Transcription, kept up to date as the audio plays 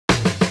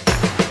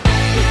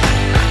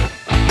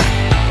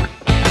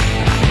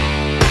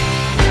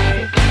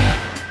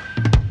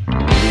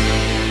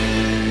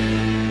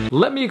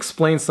Let me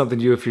explain something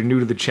to you if you're new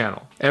to the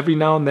channel. Every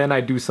now and then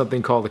I do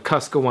something called the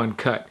Kusko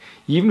Uncut.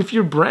 Even if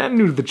you're brand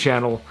new to the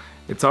channel,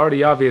 it's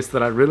already obvious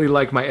that I really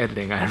like my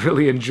editing. I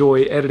really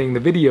enjoy editing the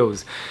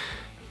videos.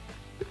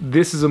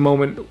 This is a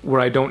moment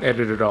where I don't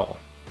edit at all.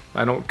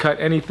 I don't cut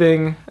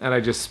anything, and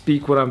I just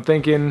speak what I'm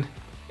thinking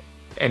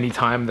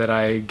anytime that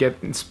I get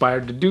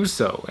inspired to do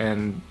so.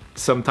 And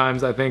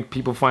sometimes I think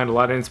people find a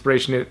lot of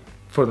inspiration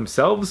for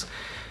themselves.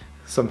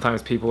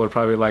 Sometimes people are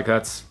probably like,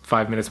 that's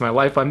 5 minutes of my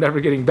life I'm never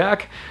getting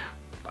back.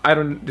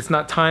 It's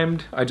not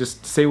timed. I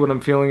just say what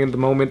I'm feeling in the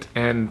moment,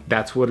 and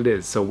that's what it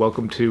is. So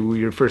welcome to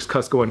your first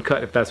Kusko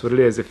Uncut, if that's what it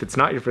is. If it's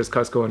not your first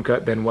Kusko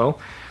Uncut, then well,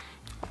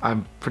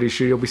 I'm pretty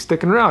sure you'll be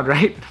sticking around,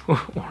 right?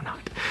 Or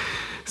not.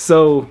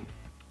 So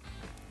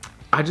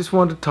I just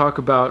wanted to talk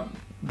about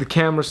the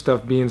camera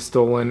stuff being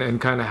stolen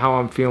and kind of how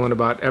I'm feeling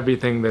about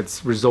everything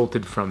that's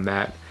resulted from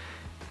that,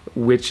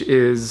 which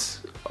is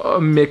a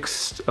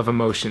mix of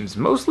emotions.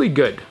 Mostly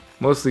good.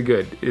 Mostly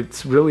good.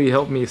 It's really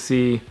helped me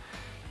see,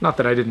 not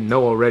that I didn't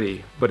know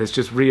already, but it's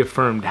just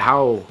reaffirmed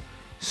how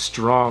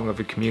strong of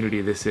a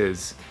community this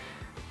is.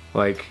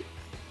 Like,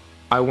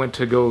 I went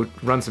to go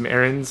run some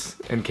errands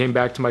and came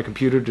back to my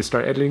computer to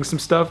start editing some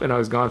stuff, and I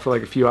was gone for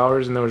like a few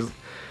hours, and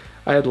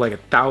I had like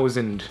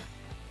 1,000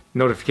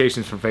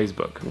 notifications from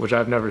Facebook, which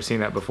I've never seen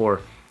that before.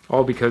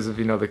 All because of,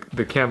 you know,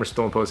 the camera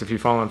stolen posts. If you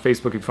follow on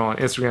Facebook, if you follow on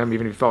Instagram,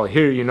 even if you follow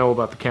here, you know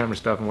about the camera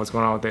stuff and what's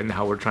going on with it and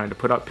how we're trying to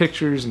put out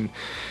pictures and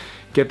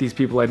get these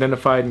people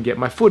identified and get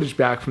my footage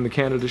back from the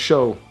Canada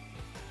show.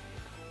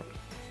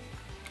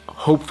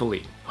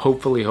 Hopefully.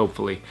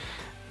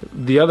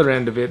 The other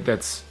end of it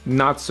that's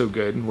not so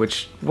good,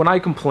 which when I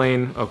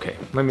complain, okay,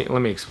 let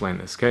me explain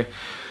this, okay?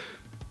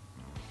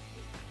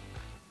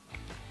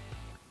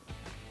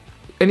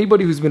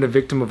 Anybody who's been a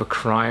victim of a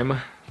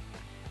crime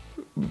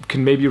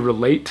can maybe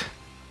relate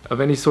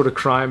of any sort of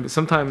crime.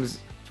 Sometimes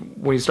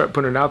when you start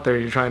putting it out there,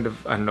 you're trying to,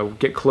 I don't know,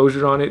 get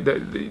closure on it,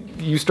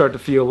 you start to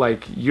feel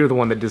like you're the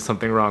one that did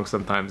something wrong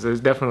sometimes.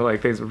 There's definitely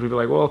like things where people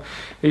are like, well,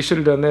 you should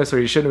have done this, or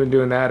you shouldn't have been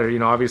doing that, or, you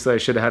know, obviously I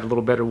should have had a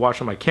little better watch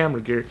on my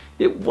camera gear.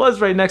 It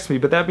was right next to me,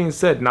 but that being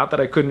said, not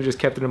that I couldn't have just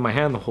kept it in my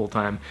hand the whole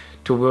time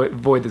to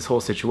avoid this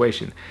whole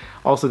situation.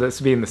 Also,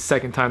 that's being the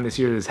second time this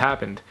year this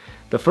happened.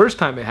 The first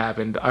time it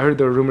happened, I heard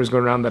there were rumors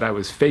going around that I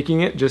was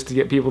faking it just to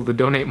get people to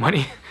donate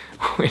money,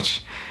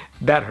 which,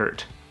 that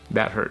hurt.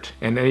 That hurt.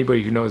 And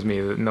anybody who knows me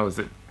knows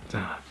that.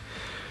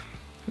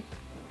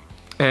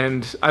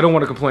 And I don't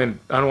want to complain.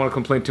 I don't want to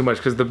complain too much,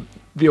 because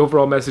the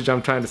overall message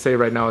I'm trying to say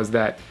right now is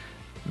that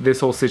this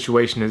whole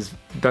situation has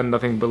done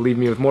nothing but leave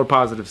me with more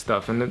positive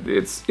stuff. And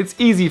it's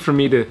easy for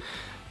me to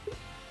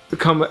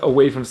come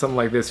away from something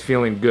like this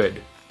feeling good,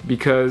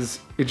 because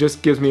it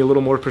just gives me a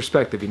little more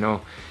perspective, you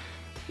know.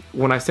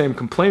 When I say I'm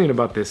complaining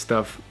about this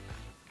stuff,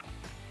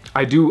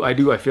 I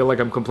feel like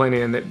I'm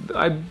complaining, and that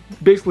I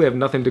basically have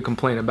nothing to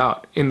complain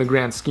about in the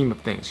grand scheme of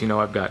things. You know,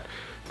 I've got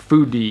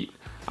food to eat,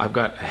 I've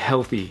got a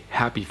healthy,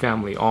 happy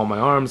family, all my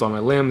arms, all my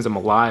limbs, I'm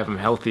alive, I'm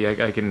healthy,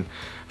 I've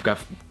got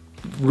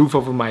roof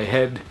over my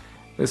head.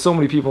 There's so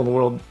many people in the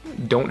world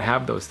don't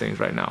have those things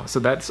right now. So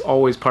that's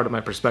always part of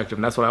my perspective,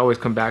 and that's what I always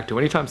come back to.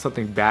 Anytime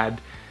something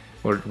bad,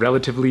 or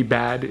relatively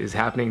bad, is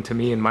happening to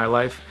me in my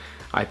life,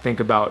 I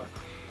think about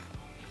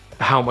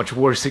how much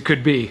worse it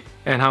could be,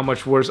 and how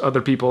much worse other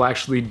people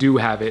actually do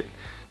have it,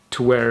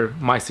 to where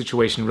my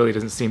situation really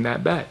doesn't seem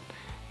that bad.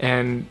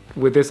 And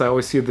with this, I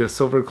always see the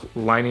silver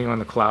lining on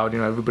the cloud. You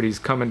know, everybody's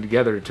coming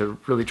together to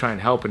really try and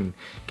help and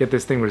get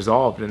this thing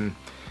resolved, and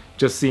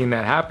just seeing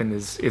that happen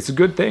it's a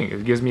good thing.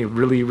 It gives me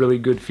really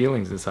good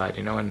feelings inside,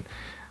 you know. And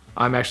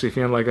I'm actually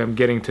feeling like I'm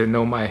getting to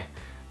know my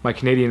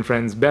Canadian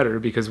friends better,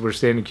 because we're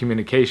staying in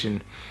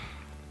communication.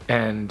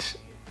 And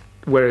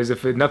whereas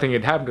if nothing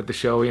had happened at the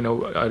show, you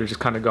know, I'd have just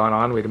kind of gone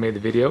on, we'd have made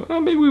the video,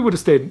 well, maybe we would have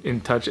stayed in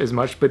touch as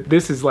much. But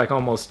this is like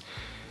almost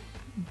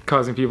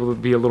causing people to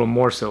be a little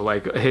more so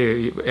like,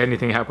 hey,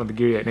 anything happened with the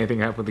gear yet? Anything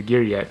happened with the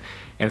gear yet?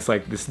 And it's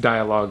like this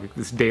dialogue,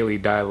 this daily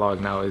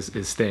dialogue now is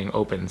staying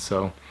open.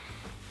 So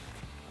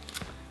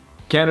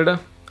Canada,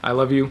 I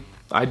love you.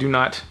 I do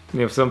not,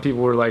 you know, some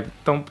people were like,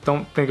 don't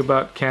think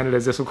about Canada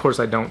as this. Of course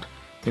I don't.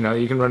 You know,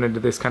 you can run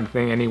into this kind of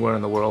thing anywhere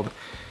in the world.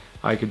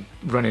 I could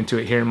run into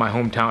it here in my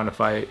hometown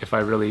if I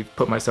really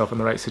put myself in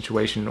the right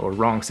situation or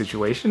wrong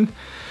situation.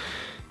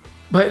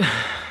 But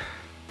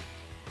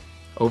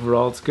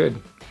overall, it's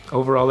good.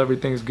 Overall,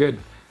 everything's good.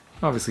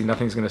 Obviously,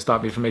 nothing's going to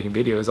stop me from making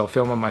videos. I'll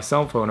film on my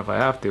cell phone if I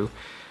have to.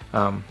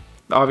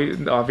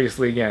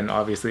 Obviously,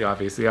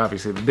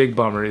 the big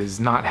bummer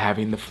is not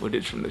having the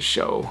footage from the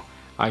show.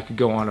 I could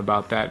go on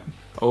about that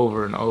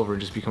over and over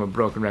and just become a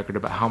broken record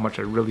about how much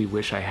I really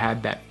wish I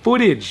had that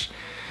footage,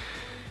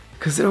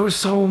 because there was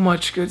so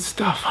much good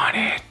stuff on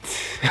it.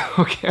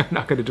 Okay, I'm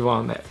not going to dwell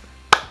on that.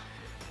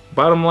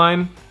 Bottom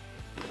line,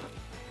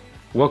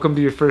 welcome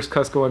to your first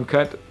Kusko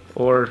Uncut,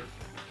 or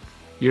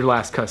your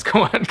last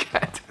Kusko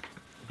Uncut.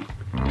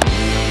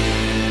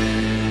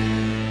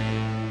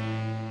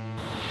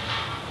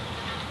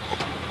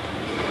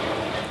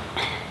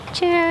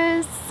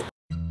 Cheers!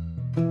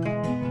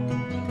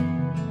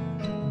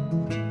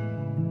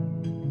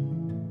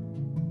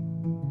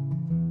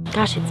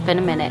 Gosh, it's been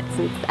a minute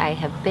since I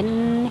have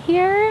been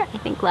here. I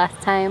think last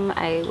time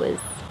I was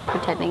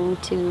pretending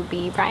to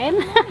be Brian,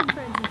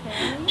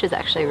 which was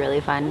actually really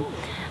fun.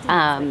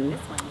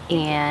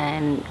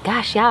 And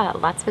gosh, yeah,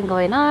 lots been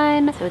going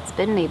on. So it's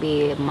been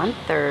maybe a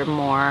month or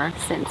more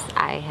since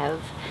I have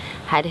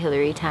had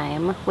Hillary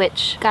time,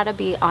 which, gotta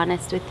be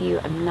honest with you,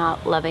 I'm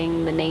not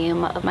loving the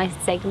name of my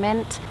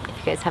segment. If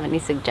you guys have any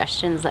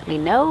suggestions, let me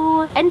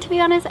know. And to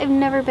be honest, I've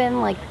never been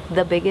like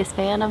the biggest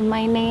fan of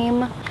my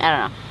name. I don't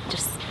know,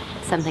 just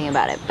something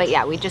about it. But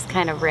yeah, we just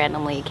kind of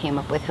randomly came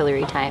up with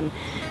Hillary time.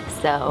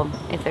 So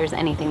if there's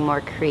anything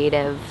more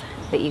creative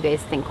that you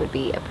guys think would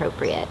be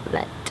appropriate,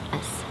 let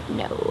us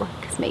know,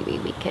 because maybe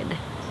we could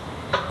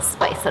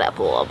spice it up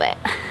a little bit.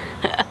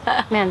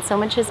 Man, so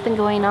much has been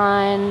going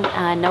on.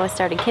 Noah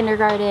started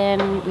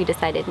kindergarten. We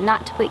decided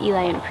not to put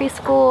Eli in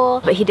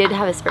preschool, but he did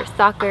have his first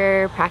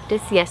soccer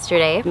practice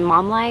yesterday.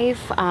 Mom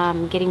life,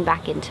 getting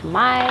back into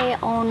my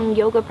own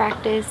yoga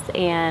practice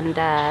and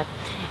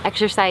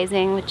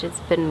exercising, which has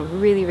been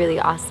really, really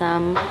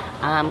awesome.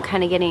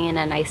 Kind of getting in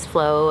a nice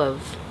flow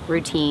of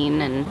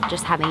routine and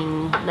just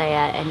having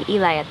Leia and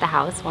Eli at the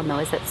house while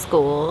Noah's at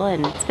school,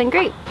 and it's been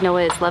great.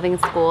 Noah is loving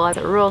school. It's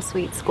a real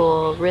sweet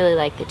school, really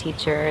like the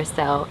teacher,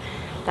 so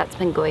that's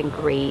been going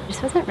great.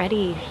 Just wasn't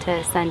ready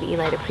to send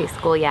Eli to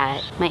preschool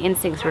yet. My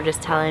instincts were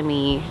just telling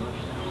me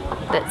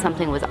that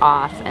something was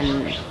off,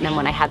 and then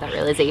when I had that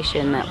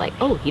realization that like,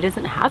 oh, he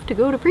doesn't have to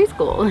go to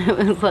preschool,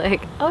 it was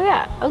like, oh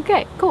yeah,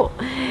 okay, cool.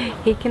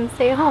 He can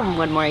stay home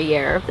one more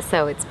year.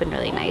 So it's been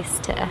really nice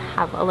to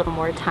have a little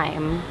more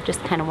time, just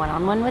kind of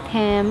one-on-one with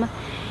him.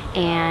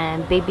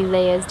 And baby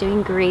Leia is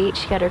doing great.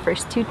 She got her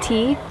first 2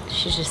 teeth.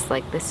 She's just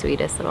like the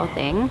sweetest little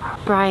thing.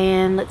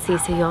 Brian, let's see,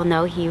 so you'll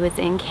know he was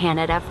in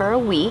Canada for a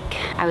week.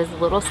 I was a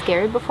little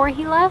scared before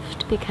he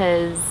left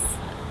because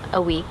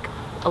a week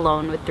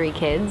alone with 3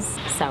 kids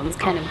sounds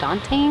kind of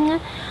daunting,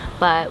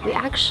 but we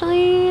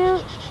actually,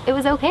 it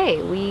was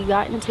okay. We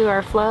got into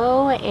our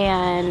flow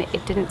and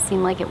it didn't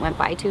seem like it went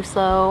by too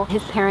slow.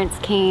 His parents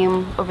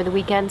came over the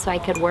weekend so I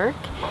could work,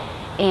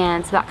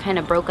 and so that kind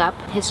of broke up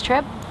his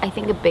trip. I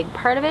think a big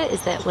part of it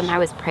is that when I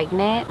was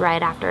pregnant,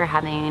 right after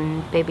having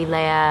baby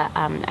Leia,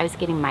 I was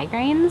getting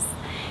migraines,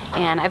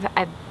 and I've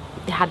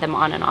had them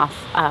on and off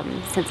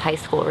since high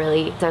school,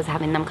 really. So I was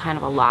having them kind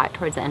of a lot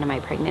towards the end of my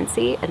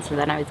pregnancy, and so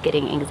then I was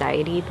getting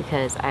anxiety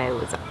because I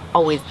was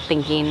always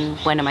thinking,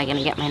 when am I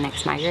gonna get my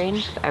next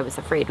migraine? I was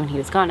afraid when he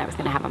was gone I was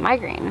gonna have a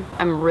migraine.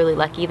 I'm really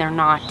lucky they're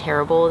not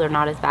terrible. They're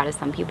not as bad as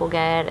some people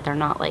get. They're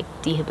not like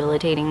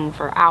debilitating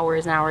for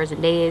hours and hours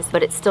and days,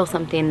 but it's still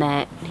something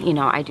that, you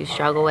know, I do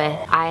struggle with.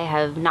 I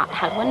have not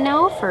had one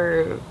now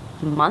for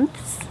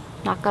months,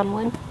 knock on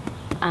wood.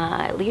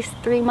 At least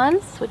 3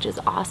 months, which is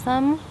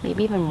awesome,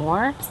 maybe even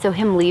more. So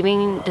him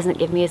leaving doesn't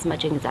give me as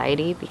much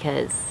anxiety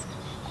because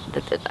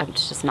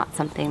it's just not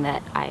something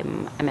that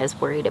I'm as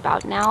worried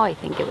about now. I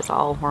think it was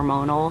all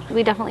hormonal.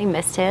 We definitely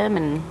missed him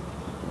and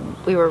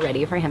we were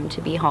ready for him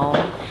to be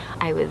home.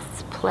 I was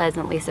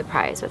pleasantly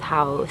surprised with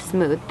how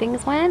smooth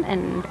things went,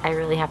 and I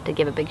really have to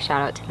give a big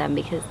shout out to them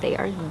because they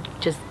are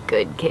just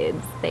good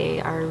kids.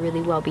 They are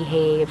really well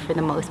behaved for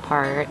the most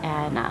part,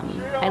 and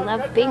I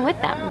love being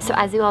with them. So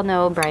as you all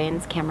know,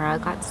 Brian's camera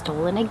got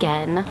stolen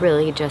again.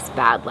 Really just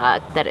bad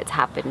luck that it's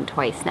happened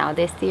twice now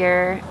this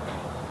year.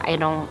 I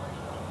don't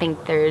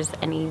think there's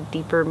any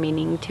deeper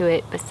meaning to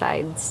it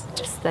besides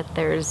just that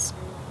there's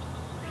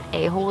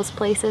a-holes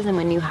places, and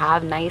when you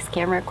have nice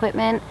camera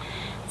equipment,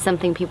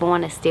 something people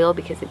want to steal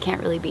because it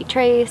can't really be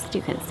traced,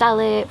 you can sell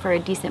it for a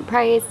decent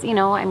price, you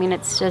know. I mean,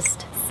 it's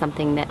just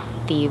something that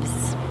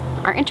thieves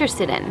are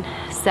interested in.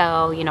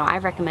 So, you know,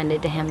 I've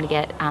recommended to him to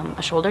get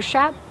a shoulder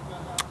strap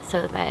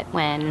so that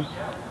when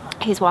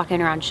he's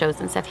walking around shows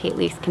and stuff, he at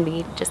least can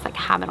be just like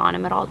have it on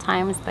him at all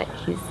times, but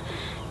he's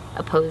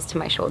opposed to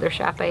my shoulder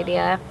strap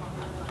idea.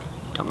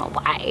 Don't know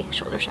why.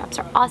 Shoulder straps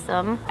are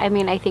awesome. I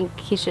mean, I think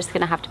he's just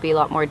gonna have to be a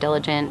lot more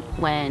diligent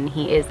when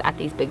he is at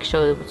these big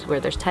shows where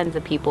there's tons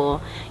of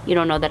people. You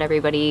don't know that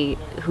everybody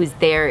who's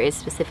there is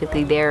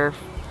specifically there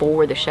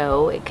for the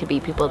show. It could be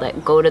people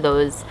that go to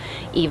those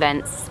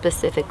events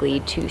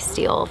specifically to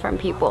steal from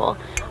people.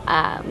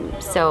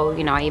 So,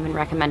 you know, I even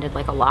recommended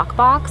like a lock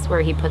box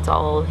where he puts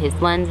all his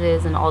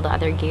lenses and all the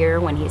other gear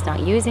when he's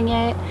not using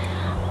it.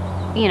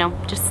 You know,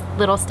 just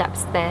little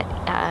steps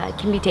that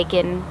can be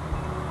taken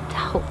to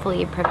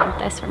hopefully prevent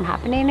this from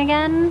happening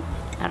again.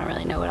 I don't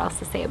really know what else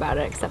to say about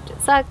it except it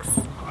sucks,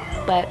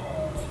 but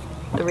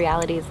the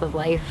realities of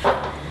life.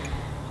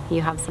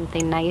 You have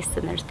something nice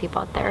and there's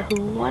people out there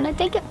who want to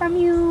take it from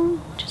you,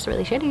 which is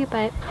really shitty,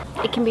 but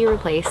it can be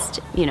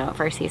replaced. You know, at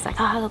first he's like,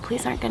 oh, the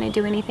police aren't going to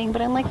do anything,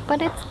 but I'm like,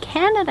 but it's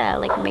Canada.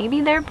 Like,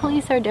 maybe their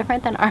police are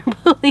different than our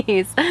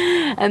police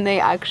and they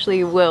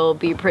actually will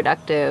be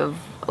productive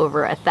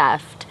over a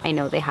theft. I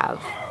know they have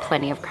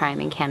plenty of crime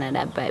in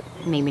Canada, but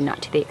maybe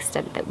not to the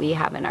extent that we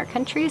have in our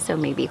country, so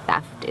maybe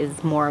theft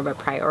is more of a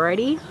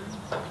priority.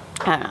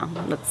 I don't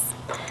know, that's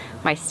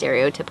my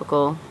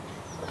stereotypical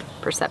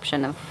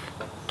perception of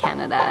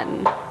Canada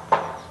and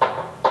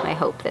my I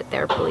hope that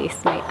their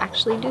police might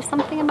actually do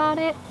something about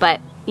it.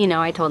 But, you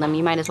know, I told them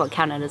you might as well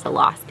count it as a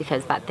loss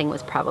because that thing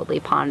was probably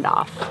pawned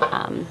off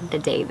the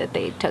day that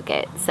they took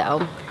it.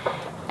 So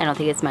I don't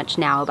think it's much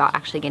now about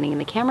actually getting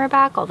the camera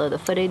back, although the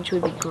footage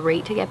would be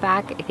great to get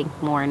back. I think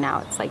more now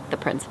it's like the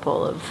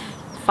principle of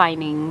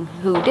finding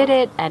who did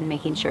it and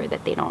making sure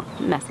that they don't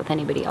mess with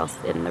anybody else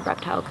in the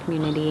reptile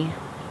community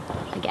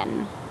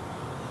again.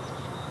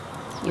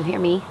 You hear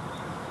me?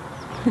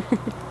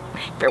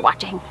 If you're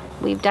watching.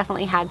 We've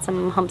definitely had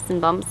some humps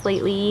and bumps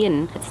lately,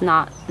 and it's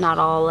not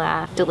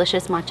all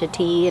delicious matcha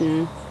tea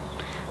and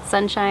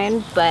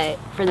sunshine, but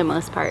for the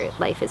most part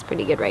life is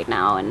pretty good right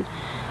now, and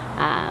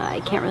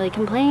I can't really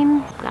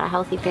complain. I've got a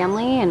healthy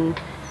family and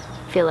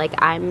feel like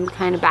I'm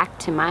kind of back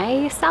to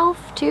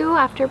myself too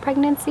after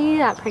pregnancy.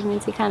 That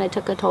pregnancy kind of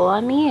took a toll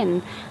on me,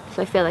 and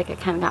so I feel like I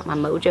kind of got my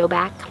mojo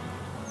back.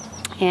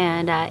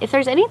 And if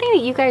there's anything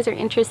that you guys are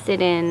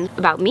interested in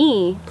about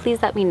me,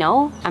 please let me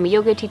know. I'm a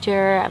yoga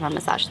teacher, I'm a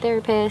massage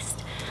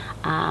therapist,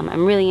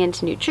 I'm really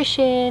into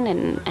nutrition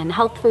and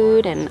health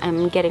food, and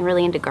I'm getting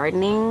really into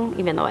gardening,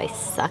 even though I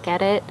suck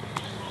at it.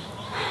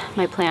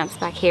 My plants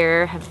back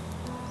here have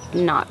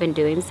not been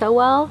doing so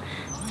well,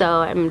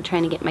 so I'm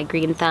trying to get my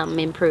green thumb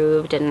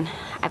improved, and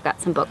I've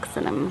got some books,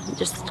 and I'm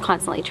just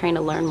constantly trying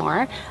to learn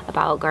more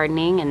about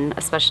gardening, and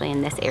especially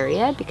in this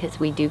area because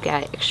we do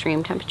get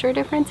extreme temperature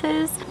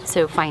differences,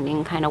 so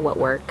finding kind of what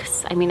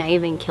works. I mean, I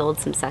even killed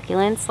some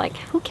succulents. Like,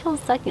 who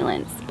kills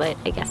succulents? But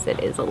I guess it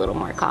is a little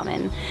more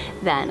common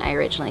than I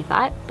originally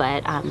thought.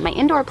 But my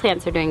indoor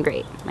plants are doing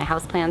great. My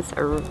house plants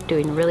are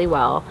doing really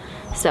well,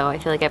 so I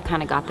feel like I've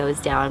kind of got those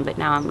down, but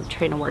now I'm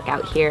trying to work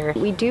out here.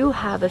 We do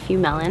have a few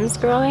melons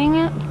growing,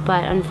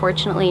 but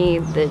unfortunately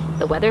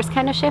the weather's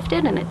kind of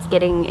shifted and it's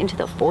getting into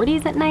the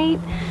 40s at night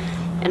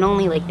and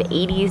only like the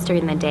 80s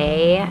during the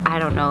day. I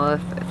don't know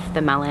if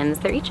the melons,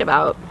 they're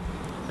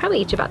probably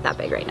each about that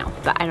big right now,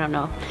 but I don't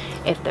know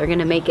if they're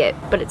gonna make it.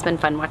 But it's been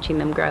fun watching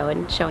them grow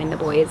and showing the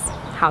boys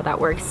how that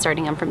works,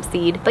 starting them from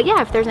seed. But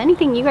yeah, if there's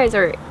anything you guys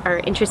are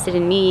interested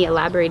in me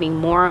elaborating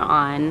more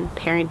on,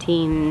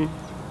 parenting,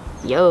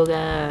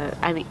 yoga,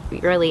 I mean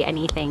really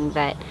anything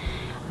that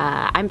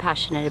I'm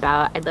passionate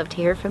about, I'd love to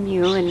hear from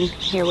you and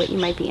hear what you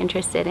might be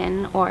interested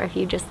in. Or if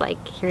you just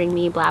like hearing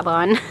me blab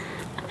on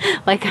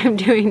like I'm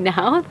doing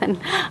now, then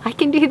I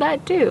can do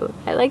that too.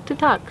 I like to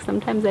talk.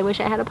 Sometimes I wish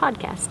I had a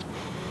podcast.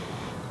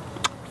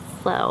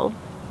 So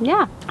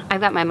yeah, I've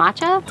got my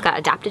matcha. It's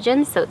got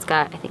adaptogens, so it's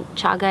got, I think,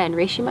 chaga and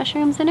reishi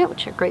mushrooms in it,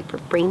 which are great for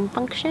brain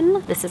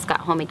function. This has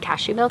got homemade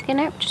cashew milk in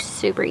it, which is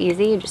super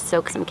easy. You just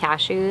soak some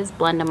cashews,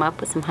 blend them up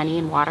with some honey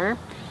and water.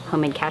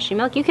 Homemade cashew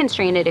milk. You can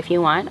strain it if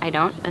you want, I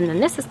don't. And then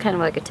this is kind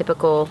of like a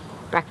typical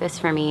breakfast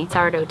for me.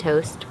 Sourdough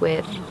toast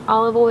with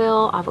olive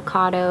oil,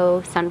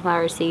 avocado,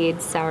 sunflower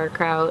seeds,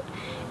 sauerkraut,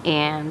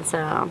 and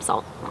some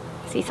salt,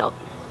 sea salt.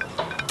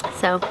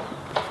 So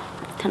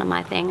it's kind of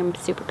my thing. I'm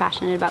super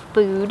passionate about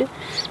food.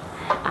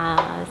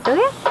 So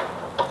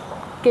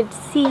yeah, good to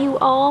see you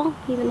all,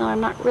 even though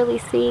I'm not really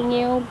seeing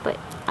you, but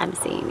I'm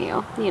seeing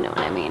you. You know what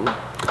I mean.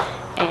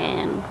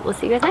 And we'll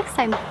see you guys next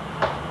time.